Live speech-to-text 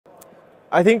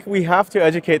I think we have to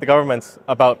educate the governments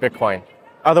about Bitcoin.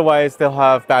 Otherwise, they'll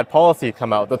have bad policy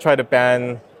come out. They'll try to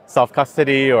ban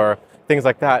self-custody or things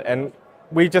like that. And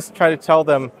we just try to tell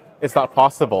them it's not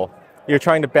possible. You're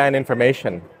trying to ban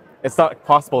information. It's not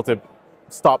possible to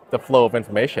stop the flow of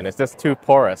information. It's just too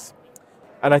porous.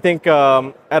 And I think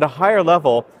at a higher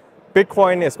level,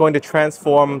 Bitcoin is going to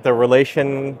transform the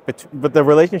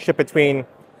relationship between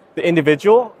the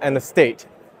individual and the state.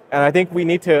 And I think we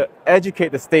need to educate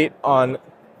the state on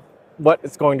what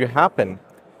is going to happen,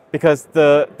 because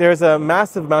there's a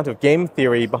massive amount of game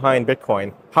theory behind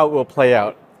Bitcoin, how it will play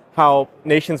out, how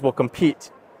nations will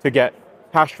compete to get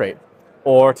hash rate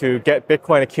or to get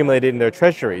Bitcoin accumulated in their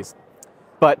treasuries.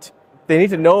 But they need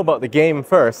to know about the game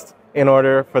first in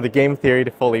order for the game theory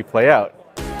to fully play out.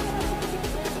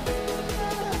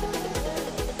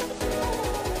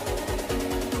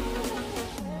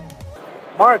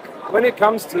 Mark, when it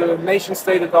comes to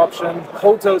nation-state adoption,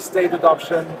 hotel-state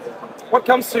adoption, what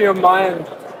comes to your mind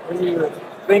when you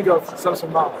think of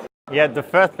Samson Mow? Yeah, the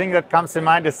first thing that comes to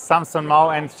mind is Samson Mow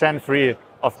and Gen 3,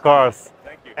 of course.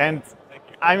 Thank you. And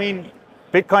I mean,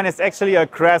 Bitcoin is actually a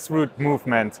grassroots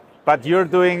movement, but you're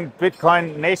doing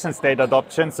Bitcoin nation-state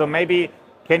adoption. So maybe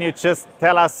can you just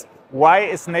tell us why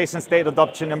is nation-state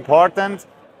adoption important?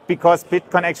 Because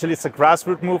Bitcoin actually is a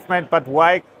grassroots movement, but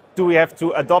why do we have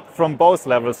to adopt from both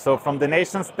levels? So from the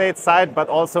nation-state side, but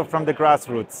also from the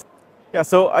grassroots. Yeah,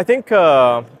 so I think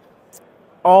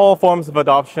all forms of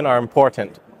adoption are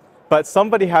important, but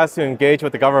somebody has to engage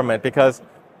with the government because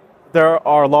there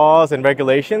are laws and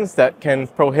regulations that can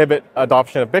prohibit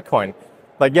adoption of Bitcoin.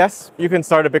 Like, yes, you can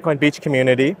start a Bitcoin beach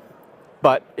community,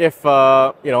 but if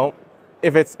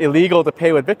it's illegal to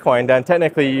pay with Bitcoin, then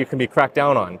technically you can be cracked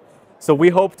down on. So we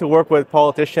hope to work with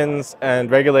politicians and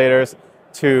regulators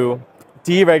to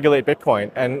deregulate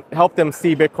Bitcoin and help them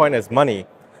see Bitcoin as money,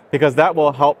 because that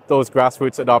will help those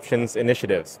grassroots adoptions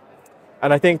initiatives.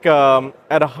 And I think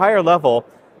at a higher level,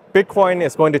 Bitcoin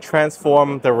is going to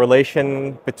transform the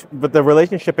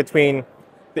relationship between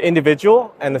the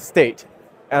individual and the state.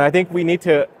 And I think we need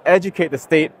to educate the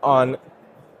state on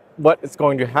what is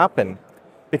going to happen,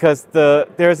 because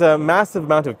there's a massive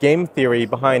amount of game theory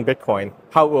behind Bitcoin,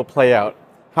 how it will play out,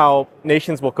 how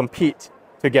nations will compete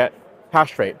to get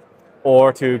hash rate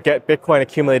or to get Bitcoin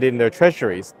accumulated in their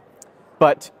treasuries.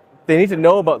 But they need to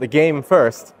know about the game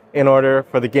first in order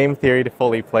for the game theory to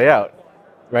fully play out,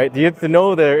 right? You have to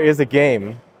know there is a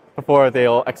game before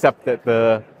they'll accept that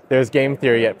there's game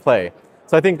theory at play.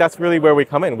 So I think that's really where we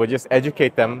come in. We'll just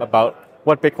educate them about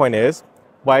what Bitcoin is,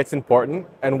 why it's important,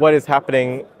 and what is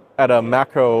happening at a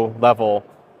macro level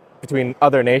between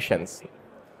other nations.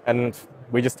 And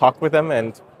we just talk with them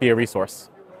and be a resource.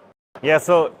 Yeah,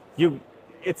 so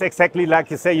it's exactly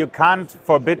like you say, you can't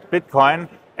forbid Bitcoin.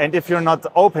 And if you're not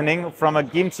opening from a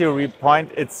game theory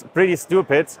point, it's pretty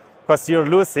stupid because you're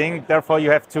losing. Therefore,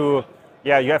 you have to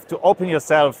open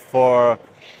yourself for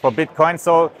Bitcoin.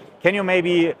 So can you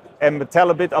maybe tell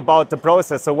a bit about the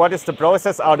process? So what is the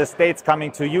process? Are the states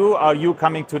coming to you? Are you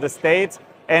coming to the states?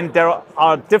 And there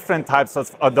are different types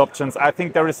of adoptions. I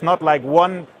think there is not like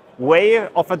one way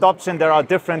of adoption. There are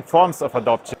different forms of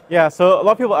adoption. Yeah, so a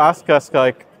lot of people ask us,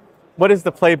 like, what is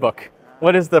the playbook?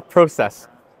 What is the process?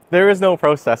 There is no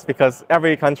process because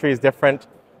every country is different.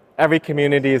 Every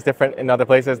community is different in other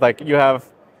places. Like, you have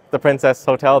the Princess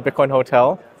Hotel, Bitcoin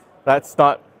Hotel. That's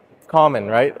not common,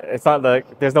 right? It's not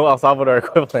like there's no El Salvador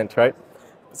equivalent, right?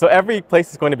 So every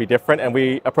place is going to be different, and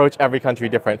we approach every country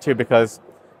different too, because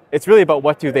it's really about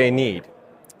what do they need.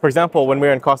 For example, when we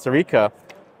were in Costa Rica,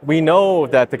 we know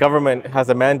that the government has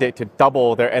a mandate to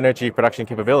double their energy production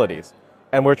capabilities.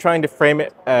 And we're trying to frame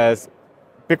it as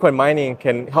Bitcoin mining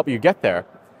can help you get there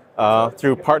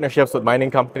through partnerships with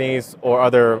mining companies or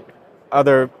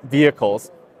other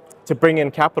vehicles to bring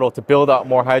in capital to build out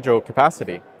more hydro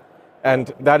capacity.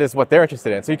 And that is what they're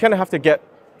interested in. So you kind of have to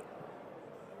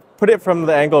put it from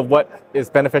the angle of what is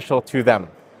beneficial to them,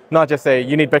 not just say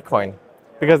you need Bitcoin,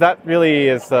 because that really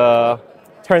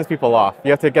turns people off.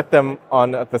 You have to get them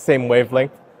on the same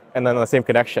wavelength and then on the same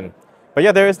connection. But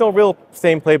yeah, there is no real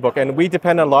same playbook, and we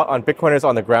depend a lot on Bitcoiners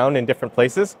on the ground in different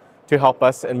places to help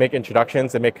us and make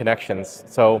introductions and make connections.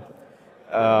 So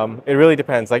it really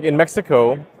depends. Like in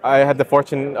Mexico, I had the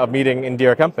fortune of meeting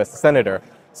Indira Kempis, the senator.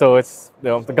 So it's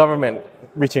the government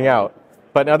reaching out.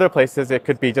 But in other places, it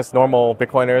could be just normal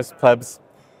Bitcoiners, plebs,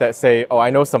 that say, oh, I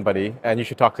know somebody, and you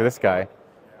should talk to this guy.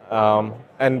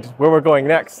 And where we're going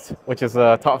next, which is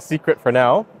a top secret for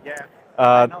now. Yeah,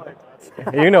 I know it.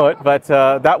 You know it, but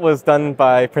that was done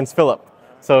by Prince Philip.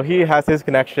 So he has his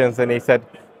connections, and he said,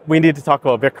 we need to talk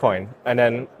about Bitcoin. And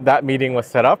then that meeting was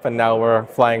set up, and now we're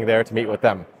flying there to meet with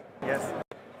them. Yes.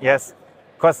 Yes.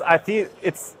 because I think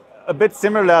it's a bit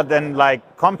similar than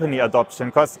like company adoption,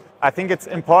 because I think it's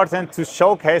important to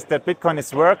showcase that Bitcoin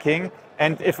is working.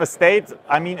 And if a state,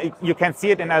 I mean, you can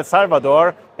see it in El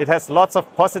Salvador, it has lots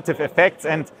of positive effects,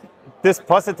 and this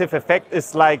positive effect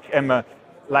is like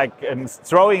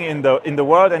throwing in the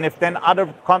world. And if then other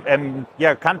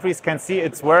countries can see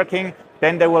it's working,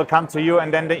 then they will come to you,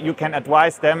 and then you can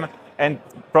advise them, and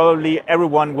probably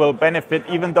everyone will benefit,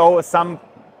 even though some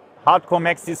hardcore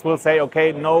maxis will say,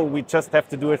 okay, no, we just have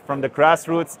to do it from the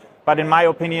grassroots. But in my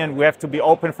opinion, we have to be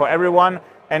open for everyone.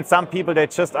 And some people, they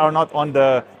just are not on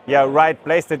the right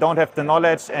place. They don't have the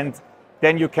knowledge, and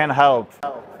then you can help.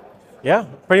 Yeah,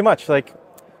 pretty much. Like,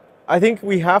 I think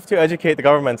we have to educate the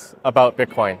governments about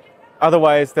Bitcoin.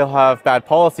 Otherwise, they'll have bad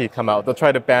policy come out. They'll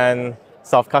try to ban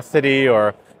self-custody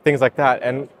or things like that.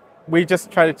 And we just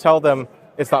try to tell them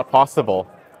it's not possible.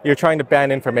 You're trying to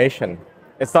ban information.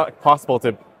 It's not possible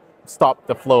to stop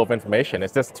the flow of information.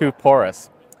 It's just too porous.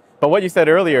 But what you said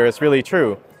earlier is really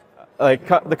true. Like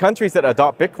the countries that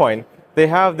adopt Bitcoin, they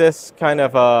have this kind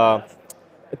of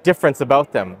difference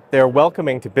about them. They're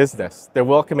welcoming to business. They're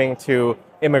welcoming to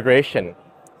immigration.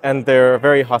 And they're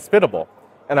very hospitable.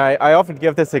 And I often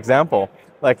give this example,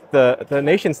 like the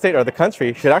nation state or the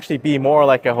country should actually be more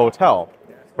like a hotel,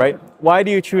 right? Why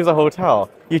do you choose a hotel?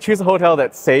 You choose a hotel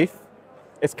that's safe,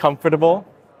 it's comfortable,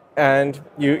 and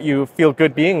you feel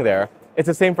good being there. It's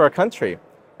the same for a country.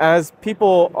 As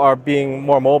people are being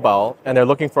more mobile and they're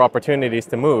looking for opportunities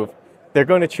to move, they're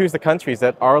going to choose the countries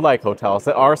that are like hotels,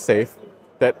 that are safe,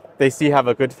 that they see have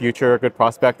a good future, a good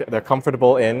prospect, that they're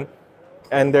comfortable in,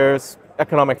 and there's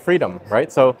economic freedom,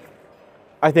 right? So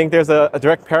I think there's a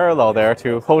direct parallel there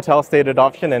to hotel state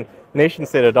adoption and nation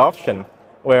state adoption,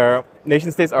 where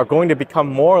nation states are going to become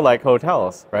more like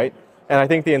hotels, right? And I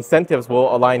think the incentives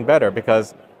will align better,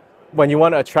 because when you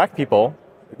want to attract people,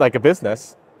 like a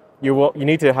business, you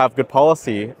need to have good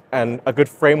policy and a good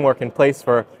framework in place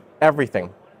for everything.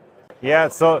 Yeah,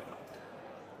 so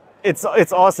it's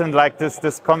awesome, like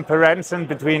this comparison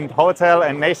between hotel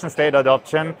and nation state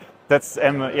adoption. That's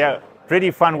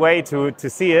pretty fun way to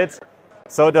see it.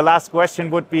 So the last question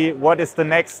would be, what is the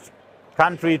next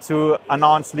country to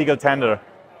announce legal tender?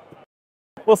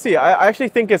 We'll see. I actually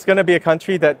think it's going to be a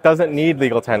country that doesn't need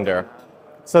legal tender.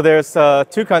 So there's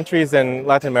two countries in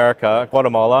Latin America,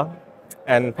 Guatemala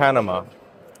and Panama.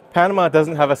 Panama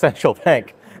doesn't have a central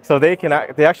bank, so they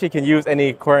actually can use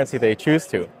any currency they choose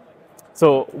to.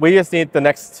 So we just need the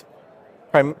next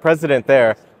president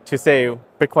there to say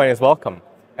Bitcoin is welcome,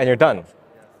 and you're done.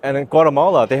 And in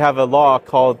Guatemala, they have a law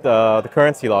called the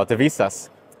currency law, divisas,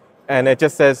 and it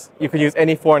just says you can use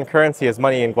any foreign currency as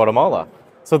money in Guatemala.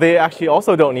 So they actually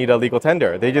also don't need a legal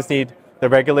tender. They just need the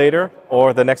regulator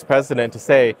or the next president to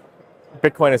say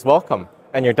Bitcoin is welcome,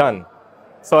 and you're done.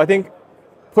 So I think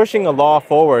pushing a law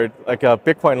forward, like a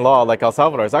Bitcoin law like El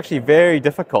Salvador, is actually very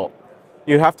difficult.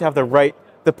 You have to have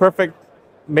the perfect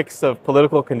mix of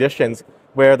political conditions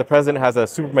where the president has a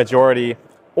supermajority,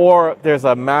 or there's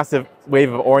a massive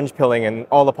wave of orange pilling and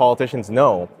all the politicians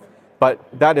know. But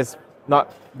that is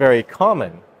not very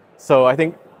common. So I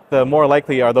think the more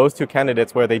likely are those two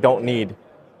candidates where they don't need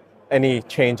any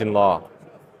change in law.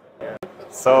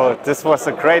 So this was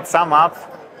a great sum up.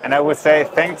 And I would say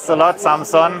thanks a lot,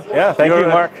 Samson. Yeah, thank you,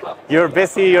 Mark. You're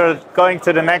busy, you're going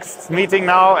to the next meeting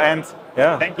now. And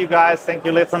thank you guys, thank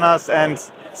you listeners, and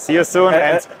see you soon.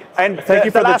 And thank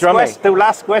you for the drumming. The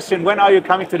last question, when are you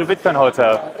coming to the Bitcoin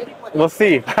Hotel? We'll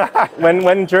see.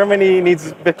 when Germany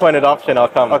needs Bitcoin adoption, I'll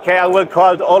come. Okay, I will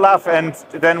call Olaf, and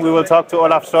then we will talk to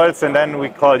Olaf Scholz, and then we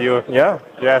call you. Yeah.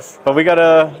 Yes. But we got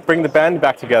to bring the band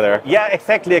back together. Yeah,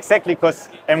 exactly. Because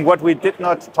what we did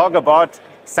not talk about,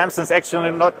 Samson's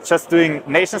actually not just doing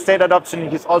nation-state adoption,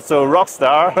 he's also a rock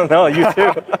star. No, you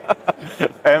too.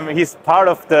 He's part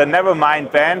of the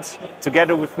Nevermind band,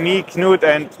 together with me, Knut,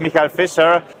 and Michael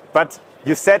Fischer. But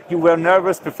you said you were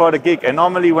nervous before the gig, and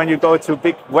normally when you go to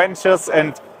big ventures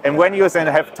and venues and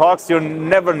have talks, you're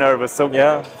never nervous. So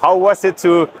how was it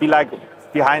to be like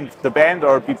behind the band,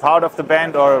 or be part of the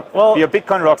band, or be a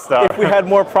Bitcoin rock star? If we had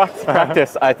more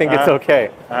practice, I think it's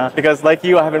okay. Because like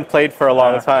you, I haven't played for a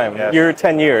long time. Yes. You're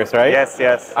 10 years, right? Yes,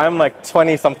 yes. I'm like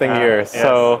 20-something years. Yes.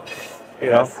 So, you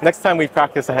know, next time we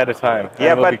practice ahead of time.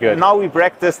 Yeah, but be good. Now we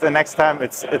practiced, and next time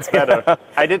it's better.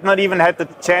 I did not even have the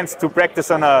chance to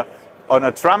practice on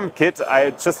a drum kit.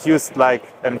 I just used like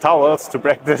towels to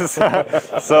practice.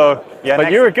 So yeah.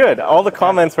 But you were good. All the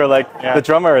comments were like, the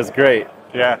drummer is great.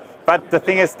 Yeah. But the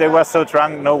thing is, they were so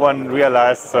drunk, no one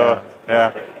realized. So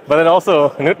yeah. But then also,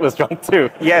 Knut was drunk too.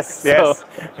 Yes, so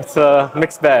it's a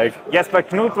mixed bag. Yes, but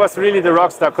Knut was really the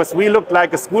rock star, because we looked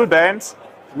like a school band,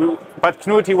 But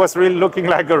Knut, he was really looking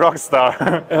like a rock star.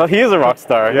 He is a rock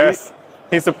star. Yes.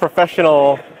 He's a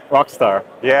professional rock star.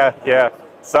 Yeah, yeah.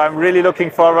 So I'm really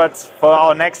looking forward for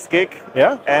our next gig.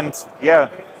 Yeah. And yeah,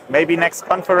 maybe next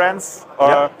conference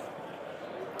or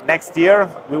next year,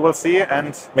 we will see.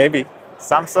 And maybe.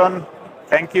 Samson,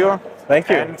 thank you. Thank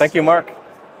you. And thank you, Mark.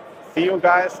 See you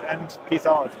guys and peace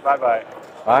out. Bye-bye.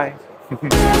 Bye.